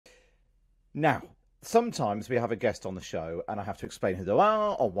Now, sometimes we have a guest on the show and I have to explain who they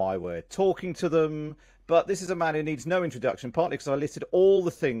are or why we're talking to them. But this is a man who needs no introduction, partly because I listed all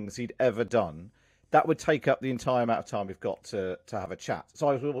the things he'd ever done. That would take up the entire amount of time we've got to have a chat.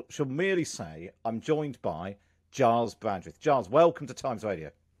 So shall merely say I'm joined by Gyles Brandreth. Gyles, welcome to Times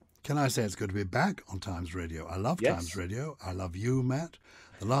Radio. Can I say it's good to be back on Times Radio? I love Times Yes, Radio. I love you, Matt.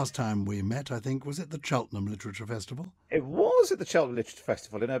 The last time we met, I think, was at the Cheltenham Literature Festival. it was at the Chorley Literature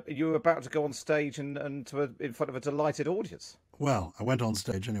Festival, and you were about to go on stage in front of a delighted audience. Well, I went on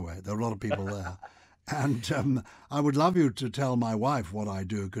stage anyway. There were a lot of people there. And I would love you to tell my wife what I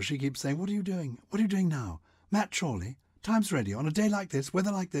do, because she keeps saying, what are you doing? What are you doing now? Matt Chorley, Times Radio, on a day like this,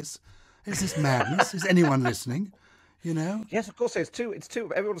 weather like this. Is this madness? Is anyone listening? You know? Yes, of course. It's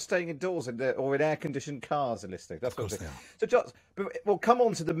too. Everyone's staying indoors or in air-conditioned cars and listening. That's Of what course I'm they saying. are. So, Josh, we'll come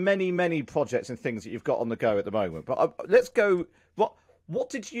on to the many projects and things that you've got on the go at the moment. But let's go. What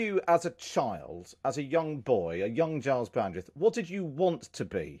did you, as a child, as a young boy, a young Gyles Brandreth, what did you want to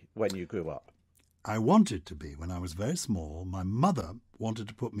be when you grew up? I wanted to be, when I was very small, my mother wanted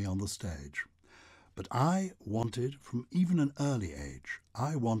to put me on the stage. But I wanted, from even an early age,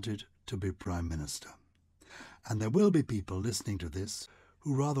 I wanted to be Prime Minister. And there will be people listening to this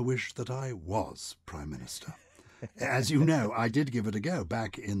who rather wish that I was Prime Minister. As you know, I did give it a go.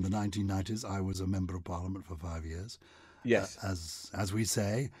 Back in the 1990s, I was a Member of Parliament for 5 years. Yes. As we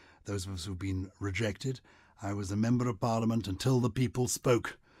say, those of us who've been rejected, I was a Member of Parliament until the people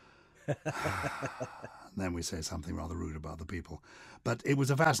spoke. Then we say something rather rude about the people. But it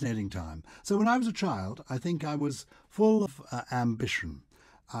was a fascinating time. So when I was a child, I think I was full of ambition.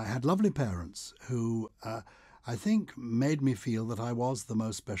 I had lovely parents who I think made me feel that I was the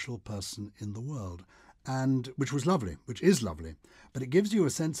most special person in the world, and which was lovely, which is lovely. But it gives you a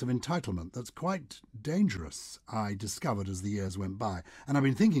sense of entitlement that's quite dangerous, I discovered as the years went by. And I've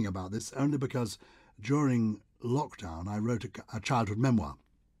been thinking about this only because during lockdown I wrote a childhood memoir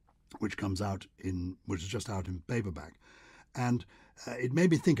which is just out in paperback. And it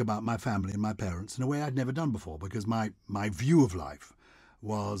made me think about my family and my parents in a way I'd never done before, because my view of life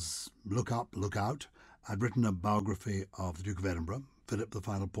was look up, look out. I'd written a biography of the Duke of Edinburgh, Philip the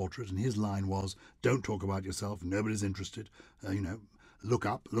Final Portrait, and his line was, don't talk about yourself, nobody's interested, look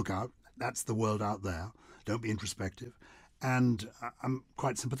up, look out, that's the world out there, don't be introspective. And I'm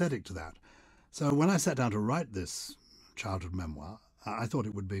quite sympathetic to that. So when I sat down to write this childhood memoir, I thought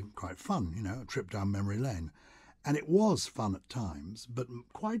it would be quite fun, a trip down memory lane. And it was fun at times, but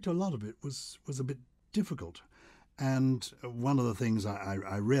quite a lot of it was a bit difficult. And one of the things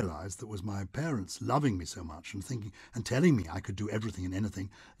I realised that was my parents loving me so much and thinking and telling me I could do everything and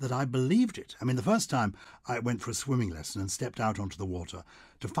anything, that I believed it. I mean, the first time I went for a swimming lesson and stepped out onto the water,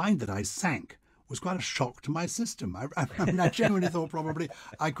 to find that I sank was quite a shock to my system. I genuinely thought probably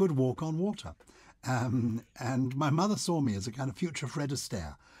I could walk on water. And my mother saw me as a kind of future Fred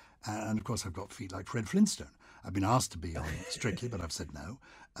Astaire. And of course, I've got feet like Fred Flintstone. I've been asked to be on Strictly, but I've said no,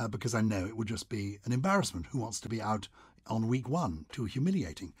 because I know it would just be an embarrassment. Who wants to be out on week one? Too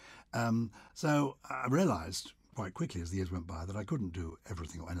humiliating. So I realised quite quickly as the years went by that I couldn't do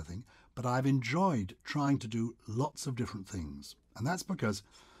everything or anything, but I've enjoyed trying to do lots of different things. And that's because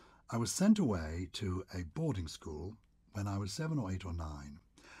I was sent away to a boarding school when I was 7 or 8 or 9.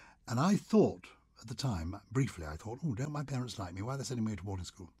 And I thought, at the time, briefly, I thought, oh, don't my parents like me? Why are they sending me to boarding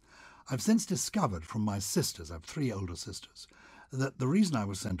school? I've since discovered from my sisters, I have 3 older sisters, that the reason I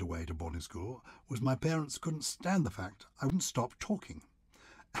was sent away to boarding school was my parents couldn't stand the fact I wouldn't stop talking.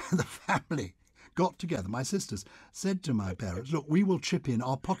 And the family got together, my sisters said to my parents, look, we will chip in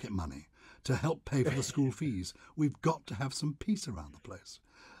our pocket money to help pay for the school fees. We've got to have some peace around the place.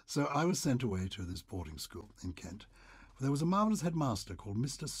 So I was sent away to this boarding school in Kent. There was a marvellous headmaster called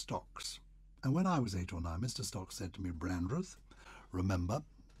Mr. Stocks. And when I was 8 or 9, Mr. Stocks said to me, Brandreth, remember,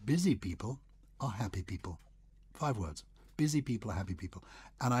 busy people are happy people. 5 words. Busy people are happy people.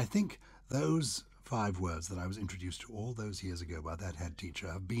 And I think those 5 words that I was introduced to all those years ago by that head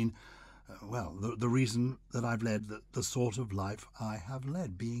teacher have been, the reason that I've led the sort of life I have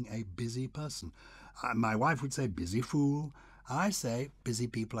led, being a busy person. My wife would say busy fool. I say busy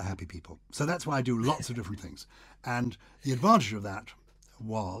people are happy people. So that's why I do lots of different things. And the advantage of that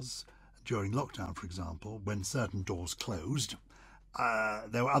was, during lockdown, for example, when certain doors closed,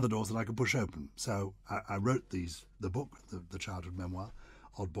 there were other doors that I could push open. So I wrote the book, the childhood memoir,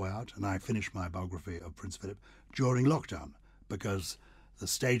 Odd Boy Out, and I finished my biography of Prince Philip during lockdown, because the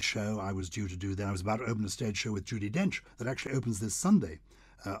stage show I was due to do then, I was about to open a stage show with Judi Dench that actually opens this Sunday,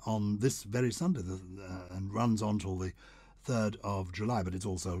 on this very Sunday, and runs on till the 3rd of July, but it's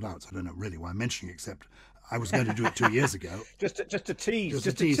all sold out, so I don't know really why I'm mentioning it, except I was going to do it 2 years ago. Just to tease,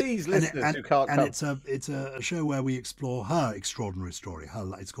 Just to tease listeners who can't and come. it's a show where we explore her extraordinary story.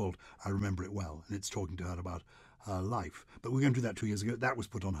 It's called I Remember It Well, and it's talking to her about her life. But we were going to do that 2 years ago. That was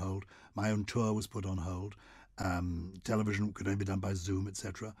put on hold. My own tour was put on hold. Television could only be done by Zoom,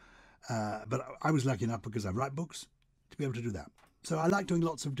 etc. But I was lucky enough, because I write books, to be able to do that. So I like doing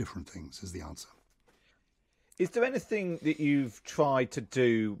lots of different things, is the answer. Is there anything that you've tried to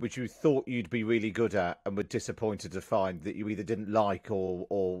do which you thought you'd be really good at and were disappointed to find that you either didn't like or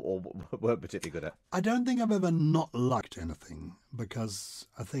weren't particularly good at? I don't think I've ever not liked anything, because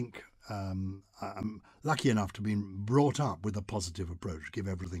I think I'm lucky enough to be brought up with a positive approach, give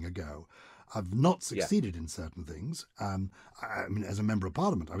everything a go. I've not succeeded in certain things. I mean, as a member of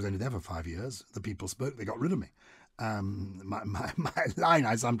Parliament, I was only there for 5 years. The people spoke, they got rid of me. My line,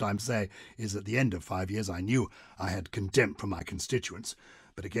 I sometimes say, is at the end of 5 years, I knew I had contempt for my constituents,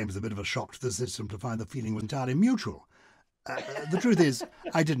 but it came as a bit of a shock to the system to find the feeling was entirely mutual. The truth is,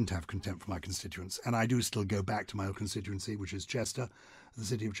 I didn't have contempt for my constituents, and I do still go back to my old constituency, which is Chester, the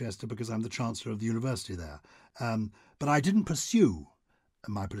city of Chester, because I'm the Chancellor of the university there. But I didn't pursue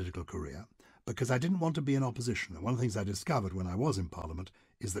my political career because I didn't want to be in opposition. And one of the things I discovered when I was in Parliament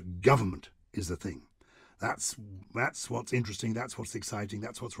is that government is the thing. That's what's interesting, that's what's exciting,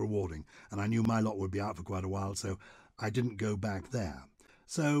 that's what's rewarding. And I knew my lot would be out for quite a while, so I didn't go back there.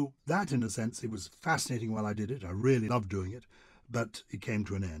 So that, in a sense, it was fascinating while I did it. I really loved doing it, but it came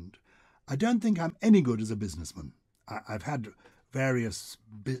to an end. I don't think I'm any good as a businessman. I've had various...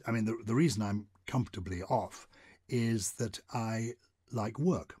 I mean, the reason I'm comfortably off is that I like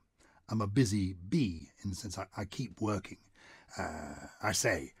work. I'm a busy bee, in the sense I keep working. I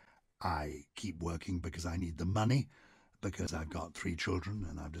say I keep working because I need the money, because I've got 3 children,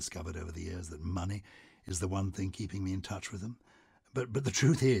 and I've discovered over the years that money is the one thing keeping me in touch with them. But the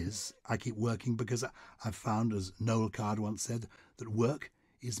truth is, I keep working because I've found, as Noel Card once said, that work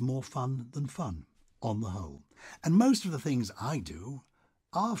is more fun than fun, on the whole. And most of the things I do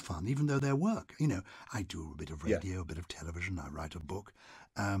are fun, even though they're work. You know, I do a bit of radio, a bit of television, I write a book.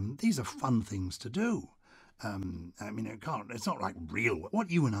 These are fun things to do. I mean, it's not like real work. What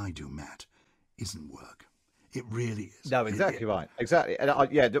you and I do, Matt, isn't work. It really is. No, exactly right. Exactly. And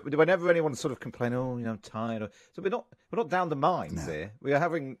whenever anyone sort of complain, oh, I'm tired. So we're not down the mines here. We are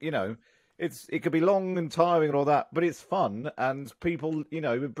having, it could be long and tiring and all that, but it's fun, and people,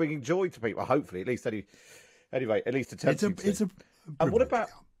 we're bringing joy to people. Hopefully, at least anyway, at least attempting to. It's a and what about?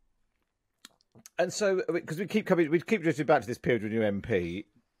 And so, because we keep drifting back to this period when you're MP.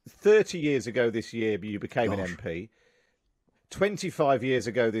 30 years ago this year, you became an MP. 25 years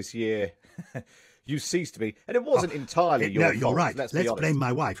ago this year, you ceased to be. And it wasn't entirely your fault. No, you're right. Let's blame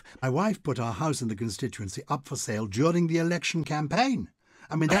my wife. My wife put our house in the constituency up for sale during the election campaign.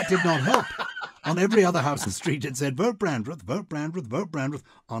 I mean, that did not help. On every other house in the street, it said, vote Brandreth, vote Brandreth, vote Brandreth.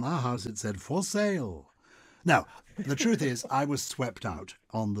 On our house, it said, for sale. Now, the truth is, I was swept out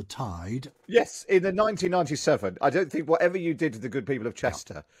on the tide. Yes, in the 1997. I don't think whatever you did to the good people of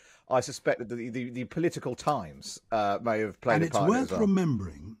Chester, I suspect that the political times may have played a part in it as well. And it's worth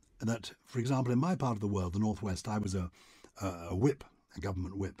remembering that, for example, in my part of the world, the Northwest, I was a whip, a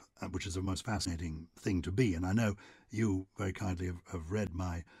government whip, which is the most fascinating thing to be. And I know you very kindly have read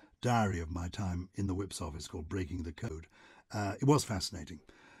my diary of my time in the whip's office called Breaking the Code. It was fascinating.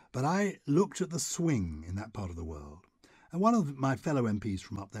 But I looked at the swing in that part of the world. And one of my fellow MPs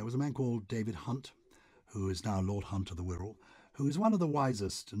from up there was a man called David Hunt, who is now Lord Hunt of the Wirral, who is one of the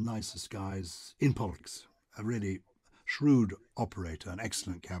wisest and nicest guys in politics, a really shrewd operator, an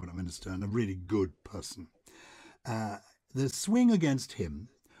excellent cabinet minister, and a really good person. The swing against him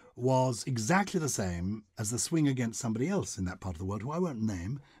was exactly the same as the swing against somebody else in that part of the world, who I won't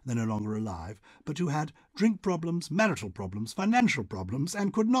name, they're no longer alive, but who had drink problems, marital problems, financial problems,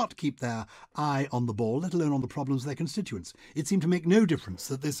 and could not keep their eye on the ball, let alone on the problems of their constituents. It seemed to make no difference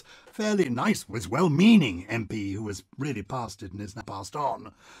that this fairly nice, this well-meaning MP, who was really past it and is now passed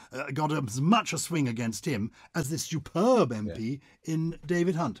on, got as much a swing against him as this superb MP in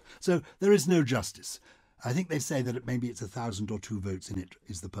David Hunt. So there is no justice. I think they say that maybe it's 1,000 or 2 votes in it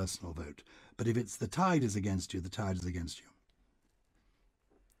is the personal vote. But if it's the tide is against you, the tide is against you.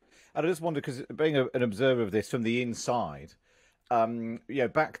 And I just wonder, because being an observer of this from the inside,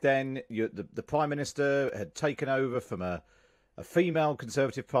 back then the Prime Minister had taken over from a female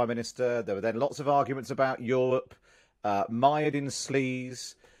Conservative Prime Minister. There were then lots of arguments about Europe, mired in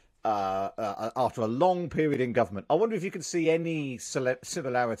sleaze. After a long period in government, I wonder if you can see any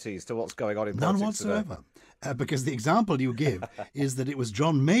similarities to what's going on in politics. None whatsoever. Because the example you give is that it was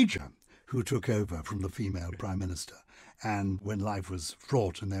John Major who took over from the female Prime Minister. and when life was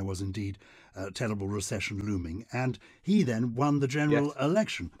fraught and there was indeed a terrible recession looming. And he then won the general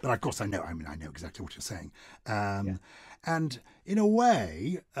election. But of course, I know exactly what you're saying. And in a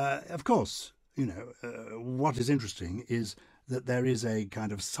way, of course, what is interesting is that there is a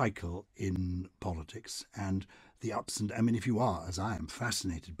kind of cycle in politics, and the ups and I mean, if you are, as I am,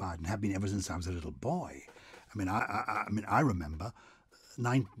 fascinated by it and have been ever since I was a little boy. I remember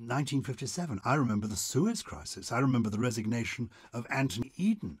 1957. I remember the Suez Crisis. I remember the resignation of Anthony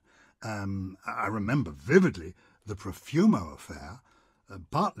Eden. I remember vividly the Profumo affair,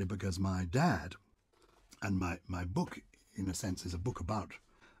 partly because my dad, and my book, in a sense, is a book about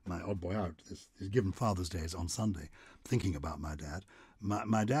my odd boy out. Is given Father's Day is on Sunday, thinking about my dad.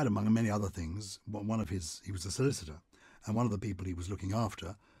 My dad, among many other things, he was a solicitor, and one of the people he was looking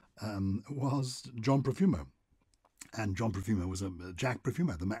after was John Profumo. And John Profumo was Jack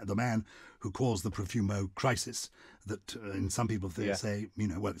Profumo, the man who caused the Profumo crisis that, in some people say,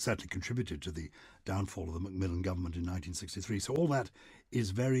 it certainly contributed to the downfall of the Macmillan government in 1963. So all that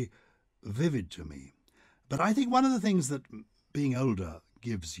is very vivid to me. But I think one of the things that being older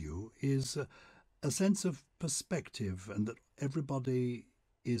gives you is a sense of perspective, and that everybody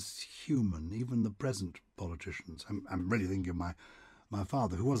is human, even the present politicians. I'm really thinking of my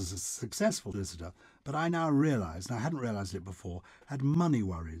father, who was a successful solicitor, but I now realise, and I hadn't realised it before, had money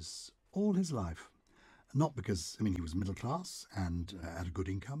worries all his life. Not because, he was middle class and had a good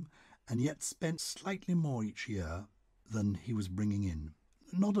income, and yet spent slightly more each year than he was bringing in.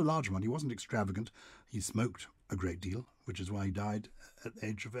 Not a large amount. He wasn't extravagant. He smoked a great deal, which is why he died at the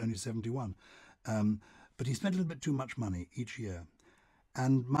age of only 71. But he spent a little bit too much money each year.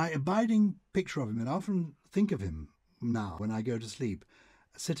 And my abiding picture of him, and I often think of him now when I go to sleep,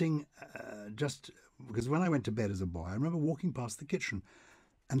 sitting just because when I went to bed as a boy, I remember walking past the kitchen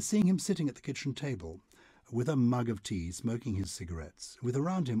and seeing him sitting at the kitchen table with a mug of tea, smoking his cigarettes, with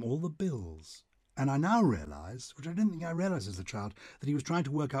around him all the bills. And I now realise, which I didn't think I realised as a child, that he was trying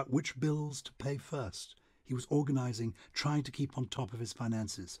to work out which bills to pay first. He was organising, trying to keep on top of his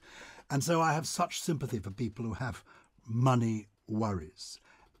finances. And so I have such sympathy for people who have money worries.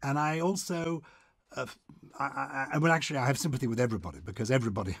 And I also... I have sympathy with everybody, because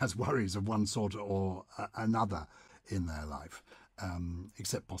everybody has worries of one sort or another in their life,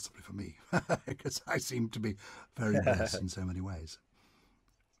 except possibly for me, because I seem to be very blessed in so many ways.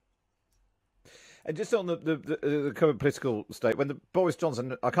 And just on the current political state, when Boris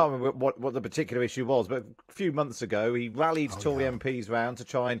Johnson, I can't remember what the particular issue was, but a few months ago he rallied Tory MPs round to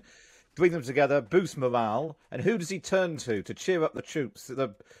try and bring them together, boost morale. And who does he turn to cheer up the troops?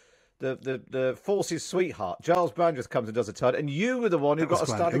 The force's sweetheart, Gyles Brandreth, comes and does a turn, and you were the one who got a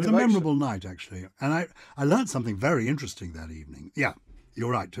standing ovation. It was a memorable night, actually, and I learned something very interesting that evening. Yeah, you're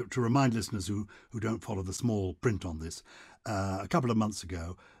right. To remind listeners who don't follow the small print on this, a couple of months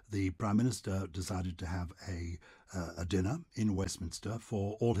ago, the Prime Minister decided to have a dinner in Westminster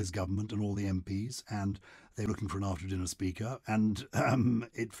for all his government and all the MPs, and they were looking for an after-dinner speaker, and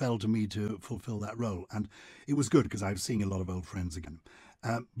it fell to me to fulfil that role. And it was good, because I was seeing a lot of old friends again.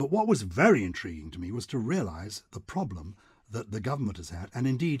 But what was very intriguing to me was to realise the problem that the government has had, and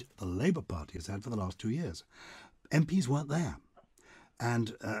indeed the Labour Party has had for the last 2 years. MPs weren't there,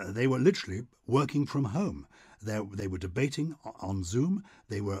 and they were literally working from home. They were debating on Zoom.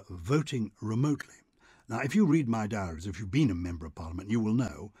 They were voting remotely. Now, if you read my diaries, if you've been a member of Parliament, you will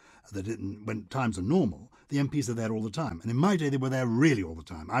know that when times are normal, the MPs are there all the time. And in my day, they were there really all the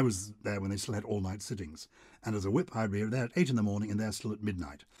time. I was there when they still had all-night sittings. And as a whip, I'd be there at 8 in the morning and they're still at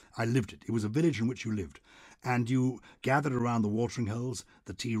midnight. I lived it. It was a village in which you lived. And you gathered around the watering holes,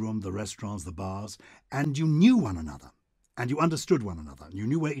 the tea room, the restaurants, the bars, and you knew one another. And you understood one another. You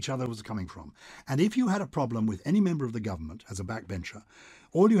knew where each other was coming from. And if you had a problem with any member of the government as a backbencher,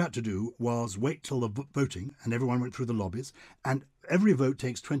 all you had to do was wait till the voting, and everyone went through the lobbies, and every vote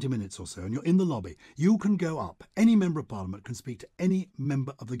takes 20 minutes or so, and you're in the lobby. You can go up. Any member of Parliament can speak to any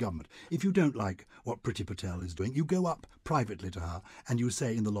member of the government. If you don't like what Priti Patel is doing, you go up privately to her, and you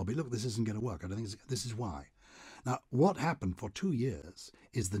say in the lobby, look, this isn't going to work. I don't think this is why. Now, what happened for 2 years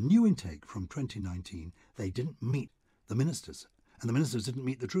is the new intake from 2019, they didn't meet the ministers, and the ministers didn't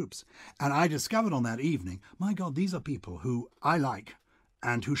meet the troops. And I discovered on that evening, my God, these are people who I like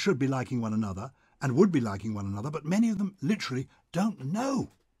and who should be liking one another and would be liking one another, but many of them literally don't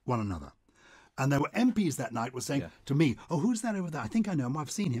know one another. And there were MPs that night were saying to me, oh, who's that over there? I think I know him. I've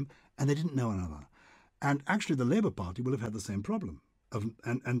seen him. And they didn't know one another. And actually the Labour Party will have had the same problem.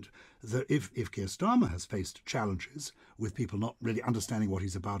 If Keir Starmer has faced challenges with people not really understanding what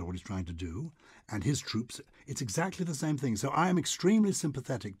he's about or what he's trying to do, and his troops, it's exactly the same thing. So I am extremely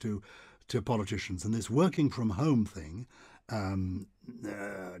sympathetic to to politicians, and this working from home thing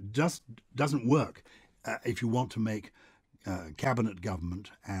just doesn't work if you want to make cabinet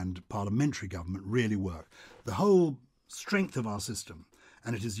government and parliamentary government really work. The whole strength of our system,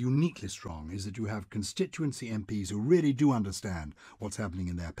 and it is uniquely strong, is that you have constituency MPs who really do understand what's happening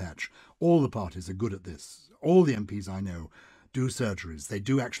in their patch. All the parties are good at this. All the MPs I know do surgeries. They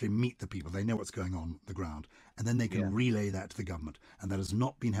do actually meet the people. They know what's going on the ground, and then they can relay that to the government, and that has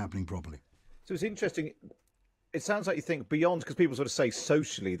not been happening properly. So it's interesting. It sounds like you think beyond, because people sort of say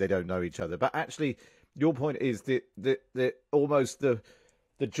socially they don't know each other, but actually your point is that almost the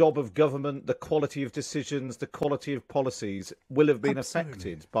job of government, the quality of decisions, the quality of policies will have been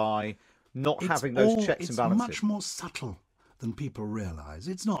affected by not having those checks and balances. It's much more subtle than people realise.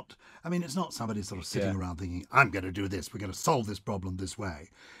 It's not somebody sort of sitting around thinking, I'm going to do this, we're going to solve this problem this way.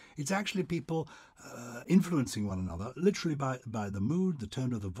 It's actually people influencing one another, literally by the mood, the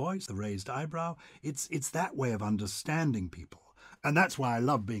tone of the voice, the raised eyebrow. It's that way of understanding people. And that's why I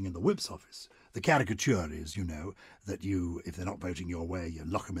love being in the whip's office. The caricature is, that if they're not voting your way, you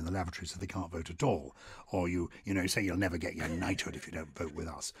lock them in the lavatory so they can't vote at all. Or you say you'll never get your knighthood if you don't vote with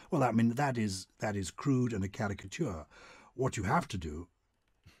us. Well, I mean, that is crude and a caricature. What you have to do...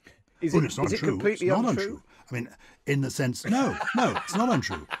 Is it completely untrue? I mean, in the sense, no, it's not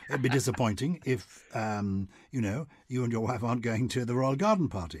untrue. It'd be disappointing if, you and your wife aren't going to the Royal Garden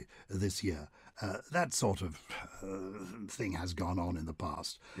Party this year. That sort of thing has gone on in the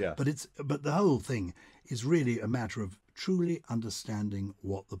past. Yeah. But the whole thing is really a matter of truly understanding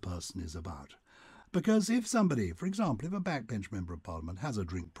what the person is about. Because if somebody, for example, if a backbench member of Parliament has a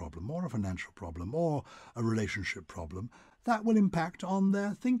drink problem or a financial problem or a relationship problem, that will impact on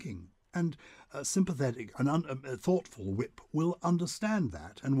their thinking. And a sympathetic and a thoughtful whip will understand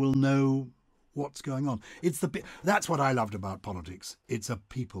that and will know what's going on. That's what I loved about politics. It's a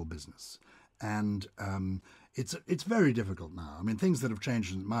people business. And it's very difficult now. I mean, things that have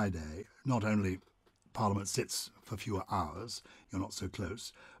changed in my day, not only Parliament sits for fewer hours, you're not so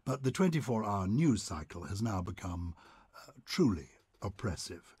close, but the 24-hour news cycle has now become truly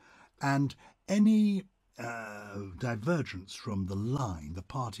oppressive. And any divergence from the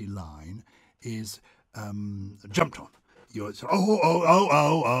party line is jumped on. You're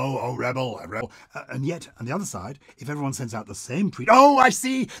rebel. And yet, on the other side, if everyone sends out the same tweet, I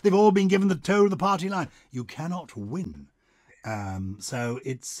see, they've all been given the toe of the party line. You cannot win. So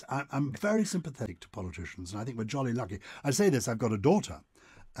I'm very sympathetic to politicians, and I think we're jolly lucky. I say this, I've got a daughter,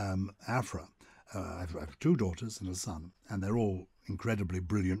 Afra. I have two daughters and a son, and they're all incredibly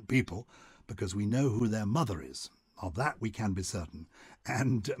brilliant people because we know who their mother is. Of that we can be certain.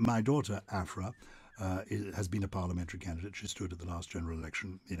 And my daughter, Afra, has been a parliamentary candidate. She stood at the last general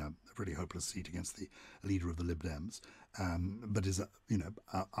election in a really hopeless seat against the leader of the Lib Dems, but is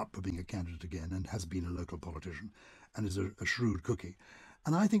up for being a candidate again and has been a local politician and is a shrewd cookie.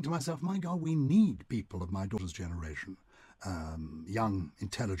 And I think to myself, my God, we need people of my daughter's generation, young,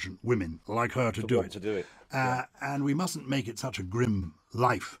 intelligent women like her to do it. And we mustn't make it such a grim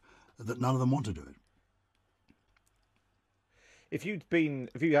life that none of them want to do it. If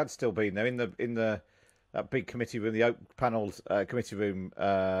you had still been there in that big committee room, the oak panelled committee room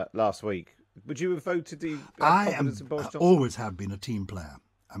last week, would you have voted the confidence in Boris Johnson? Always have been a team player.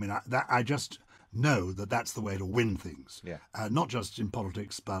 I mean, I just know that that's the way to win things. Yeah. Not just in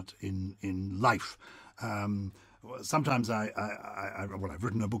politics, but in life. Sometimes I've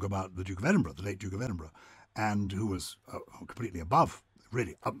written a book about the Duke of Edinburgh, the late Duke of Edinburgh, and who was completely above.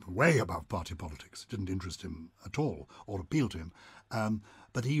 Really way above party politics. It didn't interest him at all or appeal to him.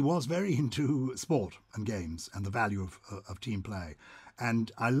 But he was very into sport and games and the value of team play. And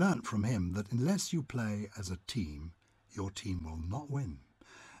I learnt from him that unless you play as a team, your team will not win.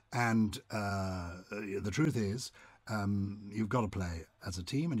 And the truth is, you've got to play as a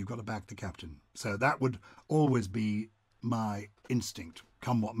team and you've got to back the captain. So that would always be my instinct,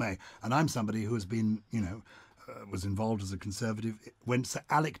 come what may. And I'm somebody who has been, was involved as a Conservative. When Sir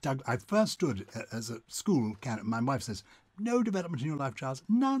Alec Douglas, I first stood as a school candidate. My wife says, no development in your life, Gyles,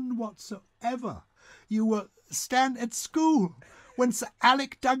 none whatsoever. You were stand at school when Sir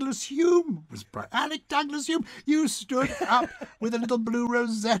Alec Douglas Hume was Alec Douglas Hume. You stood up with a little blue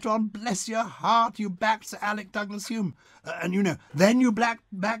rosette on, bless your heart. You backed Sir Alec Douglas Hume. And then you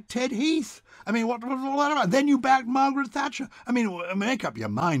backed Ted Heath. I mean, what was all that about? Then you backed Margaret Thatcher. I mean, make up your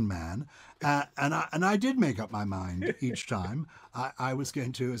mind, man. And I did make up my mind each time. I was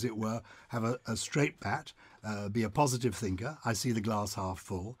going to, as it were, have a straight bat, be a positive thinker. I see the glass half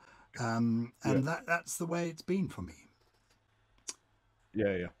full. That's the way it's been for me.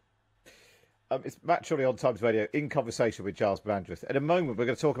 Yeah. It's Matt Chorley on Times Radio in conversation with Gyles Brandreth. In a moment, we're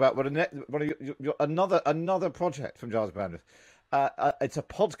going to talk about another project from Gyles Brandreth. It's a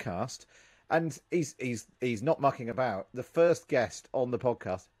podcast, and he's not mucking about. The first guest on the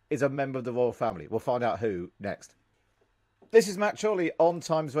podcast is a member of the royal family. We'll find out who next. This is Matt Chorley on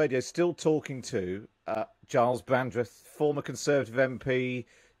Times Radio, still talking to Gyles Brandreth, former Conservative MP,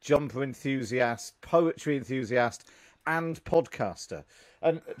 jumper enthusiast, poetry enthusiast, and podcaster.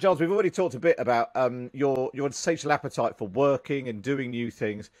 And Gyles, we've already talked a bit about your insatiable appetite for working and doing new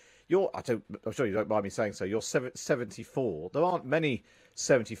things. I'm sure you don't mind me saying so. You're 74. There aren't many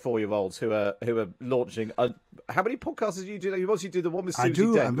 74-year-olds who are launching. How many podcasts do you do? You obviously do the one with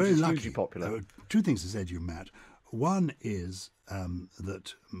Susie Dent, I'm very which is lucky. hugely popular. Two things to say to you, Matt. One is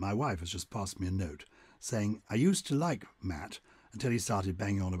that my wife has just passed me a note saying, I used to like Matt until he started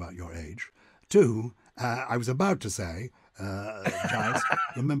banging on about your age. Two, I was about to say, Gyles,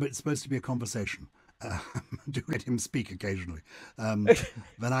 remember it's supposed to be a conversation. Do let him speak occasionally. Then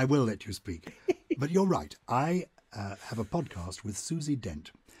I will let you speak. But you're right. I have a podcast with Susie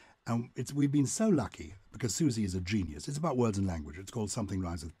Dent. And we've been so lucky because Susie is a genius. It's about words and language. It's called Something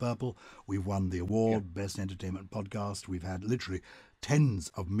Rhymes with Purple. We've won the award, Best Entertainment Podcast. We've had literally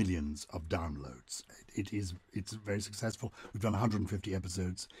tens of millions of downloads. It's very successful. We've done 150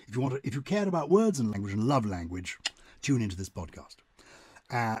 episodes. If you cared about words and language and love language, tune into this podcast.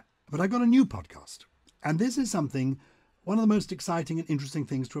 But I got a new podcast, and this is one of the most exciting and interesting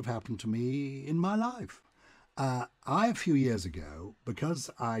things to have happened to me in my life. A few years ago, because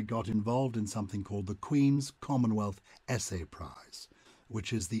I got involved in something called the Queen's Commonwealth Essay Prize,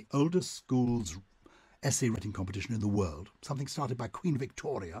 which is the oldest school's essay writing competition in the world, something started by Queen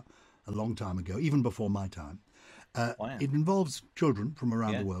Victoria a long time ago, even before my time. Wow. It involves children from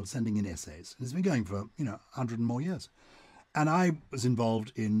around the world sending in essays. It's been going for 100 and more years. And I was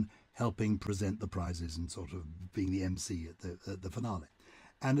involved in helping present the prizes and sort of being the MC at the finale.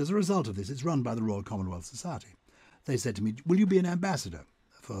 And as a result of this, it's run by the Royal Commonwealth Society. They said to me, will you be an ambassador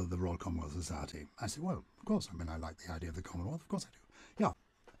for the Royal Commonwealth Society? I said, well, of course. I mean, I like the idea of the Commonwealth. Of course I do. Yeah.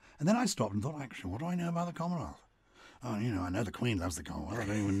 And then I stopped and thought, actually, what do I know about the Commonwealth? Oh, I know the Queen loves the Commonwealth. I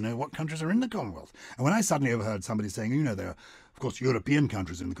don't even know what countries are in the Commonwealth. And when I suddenly overheard somebody saying, there are, of course, European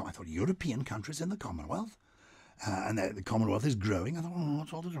countries in the Commonwealth, I thought, European countries in the Commonwealth? And the Commonwealth is growing. I thought,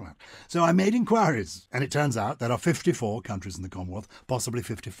 what's all this about? So I made inquiries, and it turns out there are 54 countries in the Commonwealth, possibly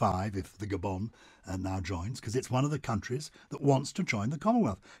 55 if the Gabon now joins, because it's one of the countries that wants to join the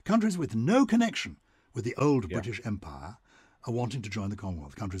Commonwealth. Countries with no connection with the old British Empire are wanting to join the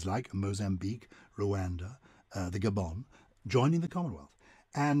Commonwealth. Countries like Mozambique, Rwanda, the Gabon, joining the Commonwealth.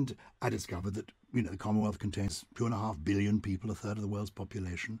 And I discovered that, the Commonwealth contains 2.5 billion people, a third of the world's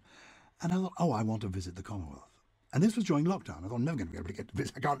population. And I thought, I want to visit the Commonwealth. And this was during lockdown. I thought, I'm never going to be able to get to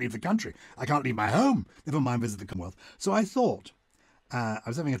visit. I can't leave the country. I can't leave my home. Never mind visit the Commonwealth. So I thought, I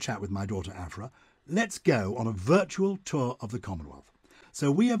was having a chat with my daughter Afra, let's go on a virtual tour of the Commonwealth.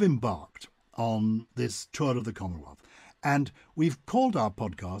 So we have embarked on this tour of the Commonwealth. And we've called our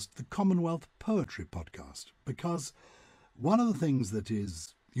podcast the Commonwealth Poetry Podcast, because one of the things that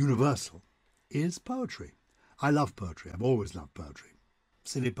is universal is poetry. I love poetry. I've always loved poetry.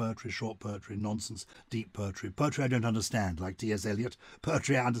 Silly poetry, short poetry, nonsense, deep poetry. Poetry I don't understand, like T.S. Eliot.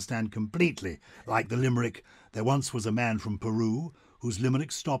 Poetry I understand completely, like the limerick, there once was a man from Peru whose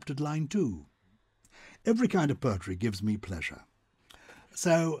limerick stopped at line 2. Every kind of poetry gives me pleasure.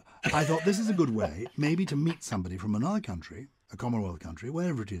 So I thought this is a good way, maybe to meet somebody from another country, a Commonwealth country,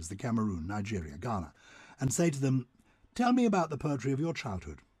 wherever it is, the Cameroon, Nigeria, Ghana, and say to them, tell me about the poetry of your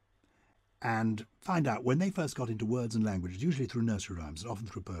childhood. And find out when they first got into words and language, usually through nursery rhymes and often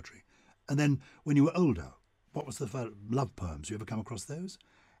through poetry. And then when you were older, what was the love poems? You ever come across those?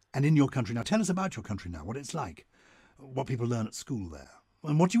 And in your country now, tell us about your country now, what it's like, what people learn at school there,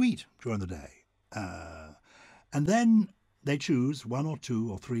 and what you eat during the day. And then they choose 1 or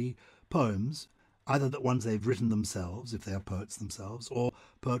 2 or 3 poems, either the ones they've written themselves, if they are poets themselves, or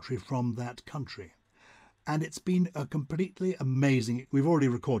poetry from that country. And it's been a completely amazing... We've already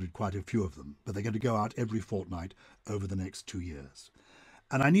recorded quite a few of them, but they're going to go out every fortnight over the next 2 years.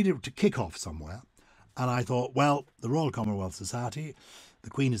 And I needed to kick off somewhere. And I thought, well, the Royal Commonwealth Society,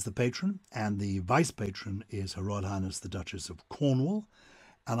 the Queen is the patron, and the vice patron is Her Royal Highness the Duchess of Cornwall.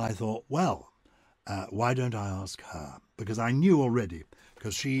 And I thought, well, why don't I ask her? Because I knew already,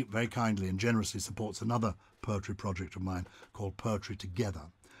 because she very kindly and generously supports another poetry project of mine called Poetry Together,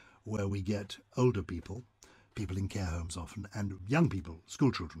 where we get older people in care homes often, and young people,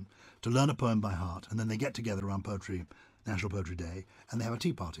 school children, to learn a poem by heart, and then they get together around National Poetry Day, and they have a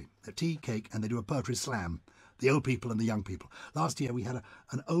tea party, a tea, cake, and they do a poetry slam the old people and the young people. Last year we had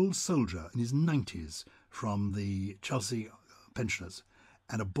an old soldier in his 90s from the Chelsea pensioners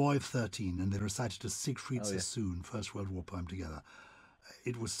and a boy of 13, and they recited a Siegfried Sassoon First World War poem together.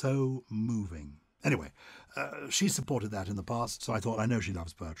 It was so moving. Anyway, she supported that in the past, so I thought, I know she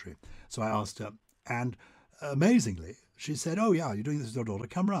loves poetry. So I asked her, and amazingly, she said, oh yeah, you're doing this with your daughter,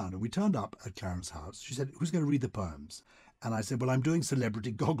 come round. And we turned up at Clarence's house. She said, who's going to read the poems? And I said, well, I'm doing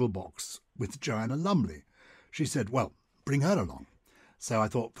Celebrity Gogglebox with Joanna Lumley. She said, well, bring her along. So I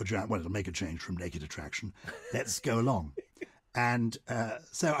thought for Joanna, well, it'll make a change from Naked Attraction. Let's go along. And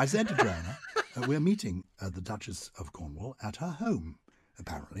so I said to Joanna, we're meeting the Duchess of Cornwall at her home,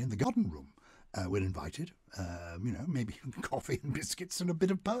 apparently, in the garden room. We're invited, maybe coffee and biscuits and a bit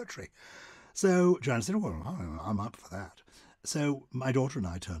of poetry. So Joanna said, well, I'm up for that. So my daughter and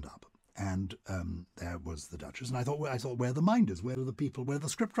I turned up, and there was the Duchess. And I thought, where are the minders? Where are the people? Where are the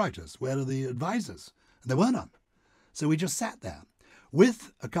scriptwriters? Where are the advisors? And there were none. So we just sat there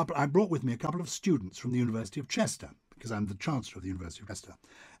with I brought with me a couple of students from the University of Chester, because I'm the Chancellor of the University of Chester.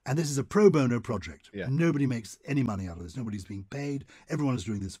 And this is a pro bono project. Yeah. Nobody makes any money out of this. Nobody's being paid. Everyone is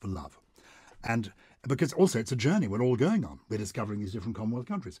doing this for love. And because also it's a journey we're all going on. We're discovering these different Commonwealth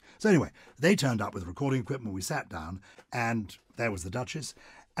countries. So anyway, they turned up with recording equipment. We sat down, and there was the Duchess.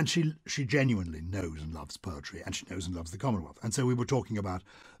 And she genuinely knows and loves poetry, and she knows and loves the Commonwealth. And so we were talking about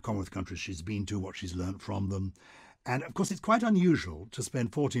Commonwealth countries she's been to, what she's learnt from them. And of course, it's quite unusual to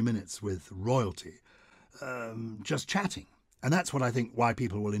spend 40 minutes with royalty just chatting. And that's what I think why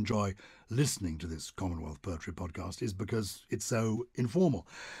people will enjoy listening to this Commonwealth Poetry podcast, is because it's so informal.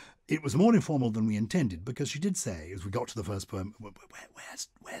 It was more informal than we intended, because she did say, as we got to the first poem,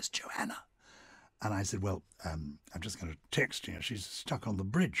 where's Joanna? And I said, well, I'm just going to text you. She's stuck on the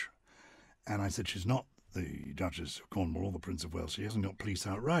bridge. And I said, she's not the Duchess of Cornwall or the Prince of Wales. She hasn't got police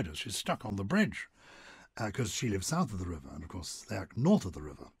outriders. She's stuck on the bridge because she lives south of the river. And, of course, they're north of the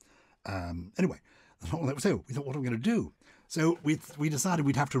river. Anyway, so we thought, what are we going to do? So we decided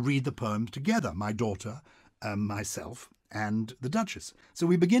we'd have to read the poems together, my daughter, myself, and the Duchess. So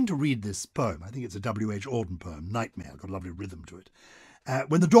we begin to read this poem. I think it's a W.H. Auden poem, Nightmare, got a lovely rhythm to it.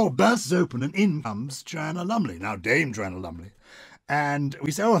 When the door bursts open and in comes Joanna Lumley, now Dame Joanna Lumley. And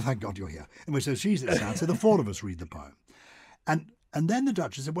we say, oh, thank God you're here. And so she sits down, so the four of us read the poem. And then the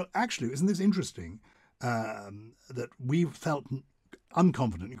Duchess said, well, actually, isn't this interesting that we felt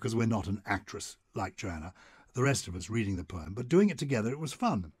unconfident because we're not an actress like Joanna, the rest of us reading the poem, but doing it together, it was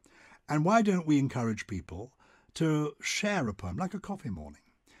fun. And why don't we encourage people to share a poem, like a coffee morning?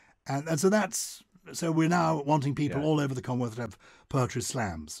 And so we're now wanting people all over the Commonwealth to have poetry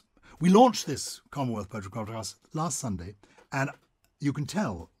slams. We launched this Commonwealth Poetry Podcast last Sunday, and you can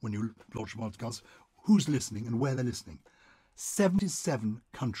tell when you launch a podcast who's listening and where they're listening. 77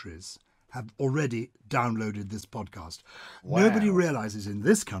 countries have already downloaded this podcast. Wow. Nobody realises in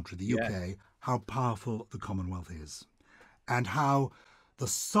this country, the UK, how powerful the Commonwealth is, and how the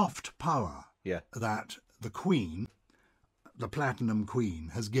soft power that the Queen, the Platinum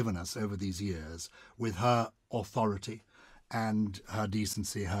Queen, has given us over these years with her authority and her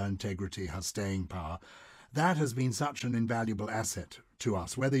decency, her integrity, her staying power. That has been such an invaluable asset to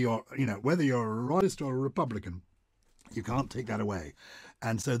us. Whether you're a royalist or a Republican, you can't take that away.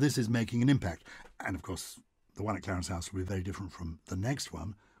 And so this is making an impact. And of course, the one at Clarence House will be very different from the next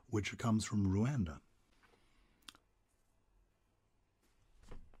one, which comes from Rwanda.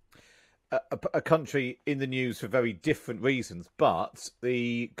 A country in the news for very different reasons, but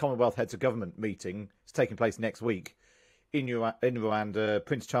the Commonwealth Heads of Government meeting is taking place next week in Rwanda.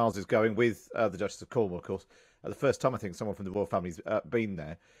 Prince Charles is going with the Duchess of Cornwall, of course. The first time I think someone from the royal family's been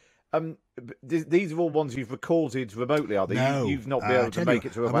there. These are all ones you've recorded remotely, are they? No, you've not been able to make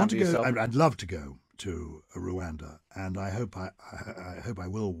it to Rwanda yourself? I'd love to go to Rwanda, and I hope I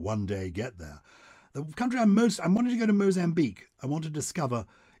will one day get there. The country I wanted to go to Mozambique. I want to discover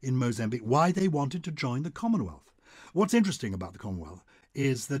in Mozambique why they wanted to join the Commonwealth. What's interesting about the Commonwealth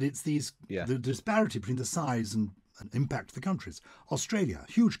is that it's the disparity between the size and impact of the countries. Australia,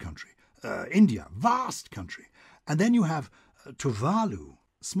 huge country. India, vast country. And then you have Tuvalu,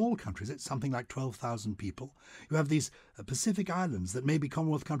 small countries. It's something like 12,000 people. You have these Pacific islands that may be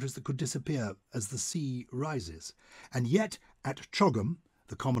Commonwealth countries that could disappear as the sea rises. And yet at CHOGM,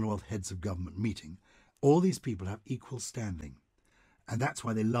 the Commonwealth Heads of Government meeting, all these people have equal standing. And that's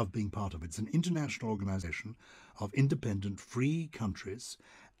why they love being part of it. It's an international organisation of independent, free countries.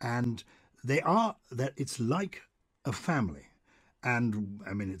 And it's like a family. And,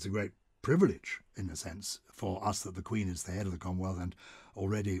 I mean, it's a great privilege, in a sense, for us that the Queen is the head of the Commonwealth. And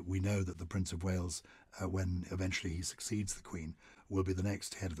already we know that the Prince of Wales, when eventually he succeeds the Queen, will be the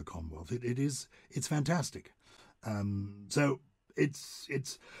next head of the Commonwealth. It's fantastic. So it's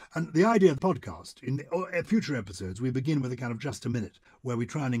and the idea of the podcast in future episodes, we begin with a kind of just a minute where we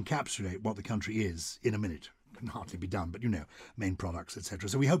try and encapsulate what the country is in a minute. Can hardly be done, but main products, etc.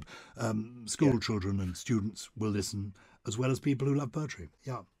 So we hope school children and students will listen, as well as people who love poetry.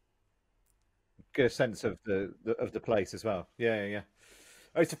 Yeah, get a sense of the place as well. Yeah.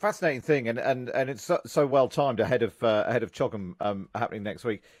 Oh, it's a fascinating thing, and it's so well timed ahead of Chogham happening next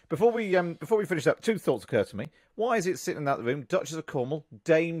week. Before we finish up, two thoughts occur to me. Why is it sitting in that room? Duchess of Cornwall,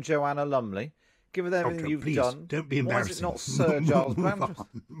 Dame Joanna Lumley. Given everything you've done, don't be embarrassing. Why is it not Sir Gyles Brandreth?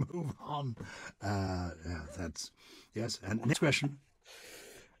 Move on. Yes. And next question.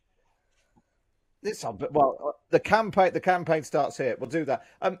 The campaign starts here. We'll do that.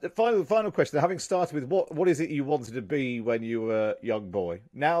 The final question. Having started with what is it you wanted to be when you were a young boy?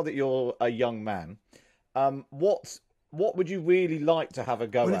 Now that you're a young man, what would you really like to have a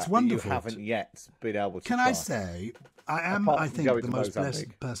go at it's wonderful. That you haven't yet been able to? Can try? I say I think the most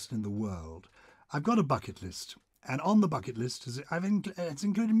blessed person in the world. I've got a bucket list, and on the bucket list it's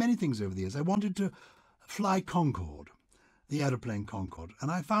included many things over the years. I wanted to fly Concorde, the aeroplane Concorde,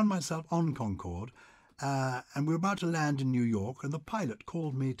 and I found myself on Concorde, and we were about to land in New York, and the pilot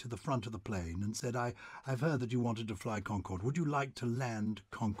called me to the front of the plane and said, I've heard that you wanted to fly Concorde. Would you like to land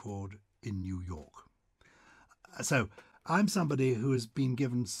Concorde in New York? So I'm somebody who has been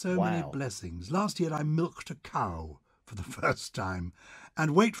given so many blessings. Last year I milked a cow for the first time,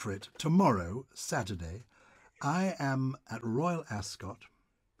 and wait for it, tomorrow, Saturday, I am at Royal Ascot,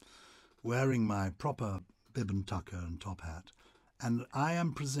 wearing my proper bib and tucker and top hat, and I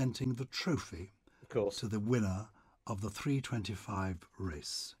am presenting the trophy to the winner of the 3:25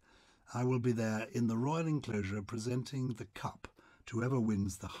 race. I will be there in the Royal Enclosure presenting the cup to whoever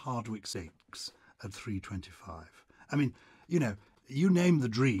wins the Hardwick Stakes at 3:25. I mean, you name the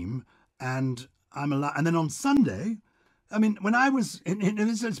dream, and I'm alive. And then on Sunday, I mean, when I was,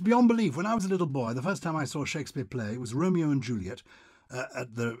 it's beyond belief, when I was a little boy, the first time I saw a Shakespeare play, it was Romeo and Juliet,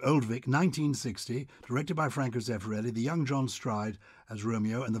 at the Old Vic, 1960, directed by Franco Zeffirelli, the young John Stride as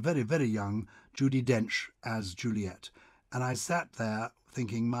Romeo, and the very, very young Judi Dench as Juliet. And I sat there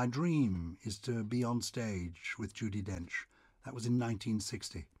thinking, my dream is to be on stage with Judi Dench. That was in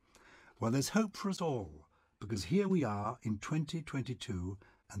 1960. Well, there's hope for us all, because here we are in 2022,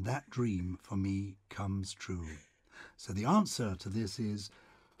 and that dream for me comes true. So the answer to this is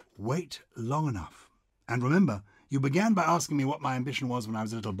wait long enough. And remember, you began by asking me what my ambition was when I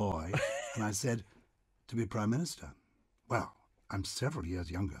was a little boy, and I said, to be Prime Minister. Well, I'm several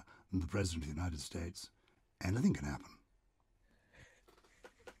years younger than the President of the United States. Anything can happen.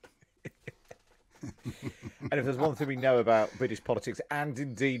 And if there's one thing we know about British politics and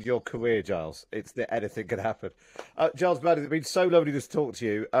indeed your career, Gyles, it's that anything can happen. Gyles Brandreth, it's been so lovely to talk to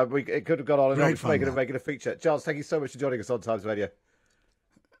you. It could have gone on and on to make it a regular feature. Gyles, thank you so much for joining us on Times Radio.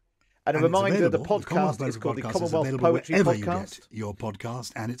 And a reminder, the podcast is called the Commonwealth Poetry Podcast. You get your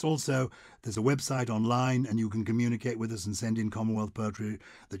podcast, and it's also, there's a website online, and you can communicate with us and send in Commonwealth poetry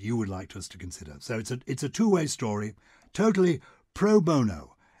that you would like us to consider. So it's a two-way story, totally pro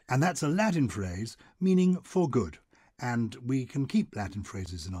bono, and that's a Latin phrase meaning for good. And we can keep Latin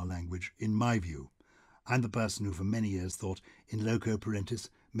phrases in our language, in my view. I'm the person who for many years thought in loco parentis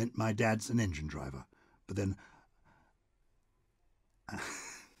meant my dad's an engine driver, but then...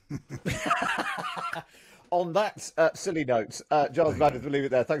 On that silly note, Gyles Brandreth, we'll leave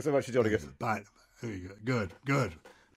it there. Thanks so much for joining us. Bye. Good.